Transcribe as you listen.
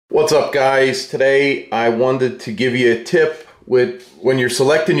What's up, guys? Today I wanted to give you a tip with when you're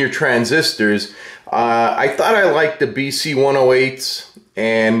selecting your transistors. I thought I liked the BC108s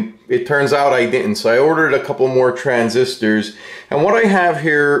and it turns out I didn't, so I ordered a couple more transistors, and what I have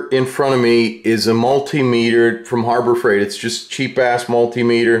here in front of me is a multimeter from Harbor Freight. It's just cheap ass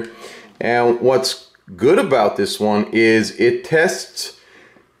multimeter, and what's good about this one is it tests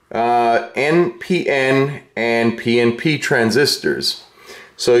NPN and PNP transistors.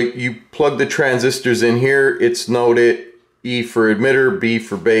 So you plug the transistors in here, it's noted E for emitter, B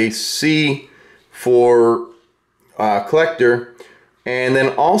for base, C for collector, and then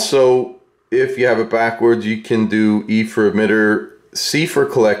also if you have it backwards you can do E for emitter, C for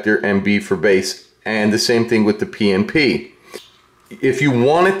collector, and B for base, and the same thing with the PNP. If you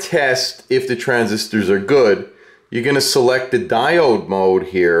want to test if the transistors are good, you're going to select the diode mode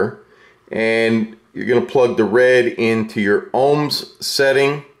here, and you're going to plug the red into your ohms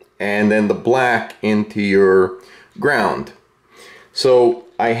setting and then the black into your ground. So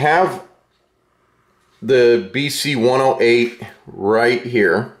I have the BC108 right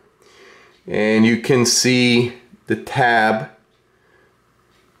here, and you can see the tab.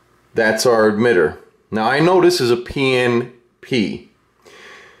 That's our emitter. Now I know this is a PNP.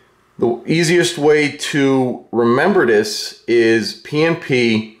 The easiest way to remember this is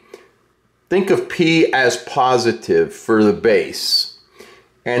PNP. Think of P as positive for the base,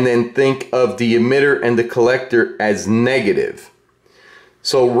 and then think of the emitter and the collector as negative.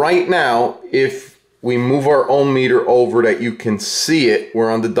 So right now, if we move our ohm meter over that you can see it, we're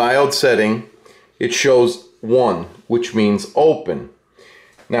on the diode setting, it shows 1, which means open.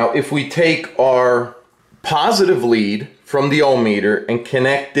 Now if we take our positive lead from the ohm meter and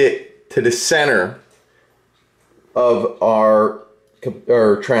connect it to the center of our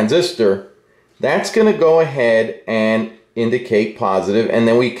transistor, that's going to go ahead and indicate positive, and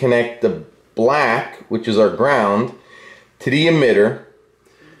then we connect the black, which is our ground, to the emitter,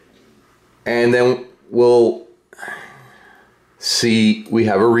 and then we'll see we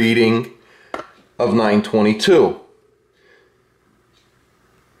have a reading of 922.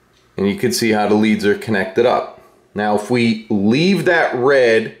 And you can see how the leads are connected up. Now if we leave that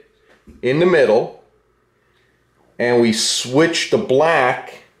red in the middle and we switch the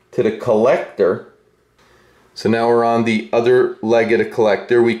black to the collector, so now we're on the other leg of the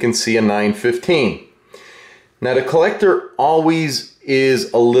collector, we can see a 915. Now the collector always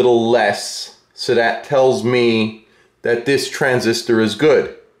is a little less, so that tells me that this transistor is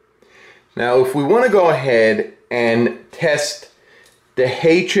good. Now if we want to go ahead and test the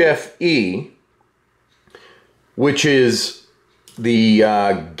HFE, which is the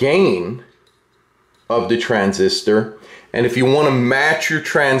gain of the transistor, and if you want to match your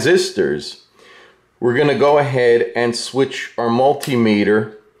transistors, we're going to go ahead and switch our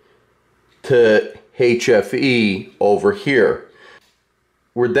multimeter to HFE over here.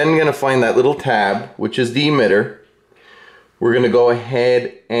 We're then going to find that little tab, which is the emitter. We're going to go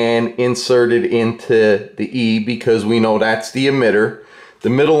ahead and insert it into the E because we know that's the emitter. The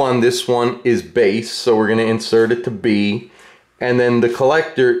middle on this one is base, so we're going to insert it to B. And then the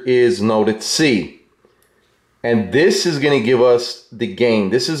collector is noted C. And this is going to give us the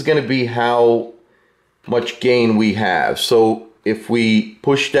gain. This is going to be how much gain we have. So if we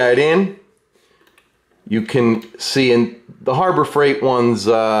push that in, you can see in the Harbor Freight ones,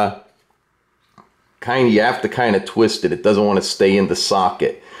 you have to kind of twist it. It doesn't want to stay in the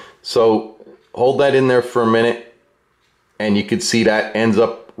socket. So hold that in there for a minute, and you can see that ends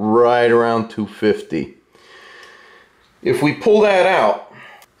up right around 250. If we pull that out,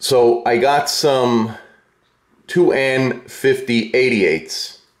 so I got some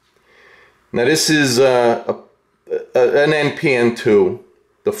 2N5088s. Now this is an NPN2.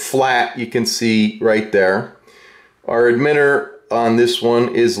 The flat you can see right there. Our emitter on this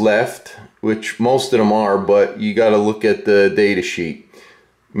one is left, which most of them are, but you got to look at the data sheet.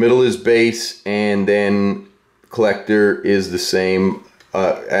 Middle is base, and then collector is the same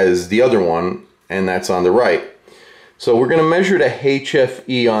as the other one, and that's on the right. So we're going to measure the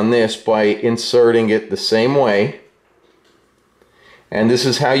HFE on this by inserting it the same way. And this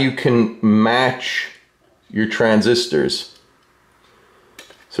is how you can match your transistors.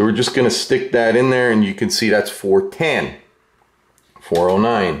 So we're just going to stick that in there, and you can see that's 410,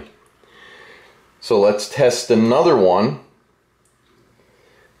 409. So let's test another one.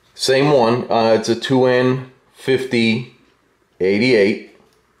 Same one. It's a 2N5088.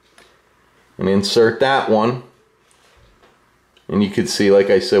 And insert that one. And you can see, like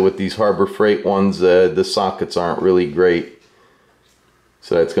I said, with these Harbor Freight ones, the sockets aren't really great.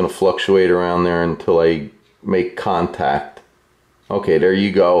 So that's going to fluctuate around there until I make contact Okay, there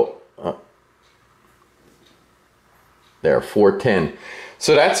you go. There, 410.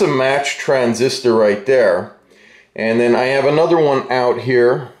 So that's a match transistor right there. And then I have another one out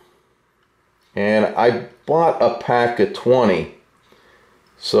here, and I bought a pack of 20.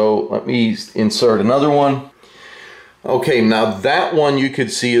 So let me insert another one. Okay, now that one you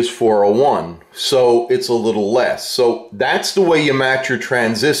could see is 401, so it's a little less. So that's the way you match your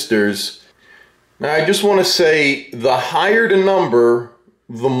transistors. Now I just want to say, the higher the number,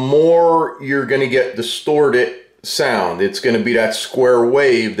 the more you're going to get distorted sound. It's going to be that square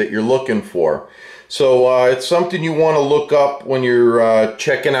wave that you're looking for. So it's something you want to look up when you're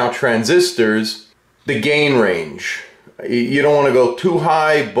checking out transistors, the gain range. You don't want to go too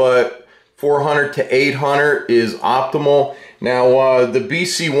high, but 400 to 800 is optimal. Now the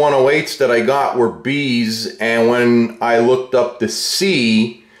BC108s that I got were Bs, and when I looked up the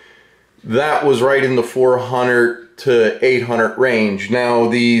C, that was right in the 400 to 800 range. Now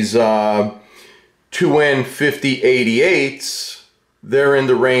these 2N5088s, they're in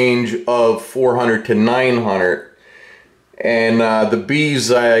the range of 400 to 900. And the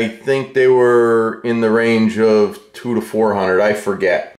Bs, I think they were in the range of 2 to 400, I forget.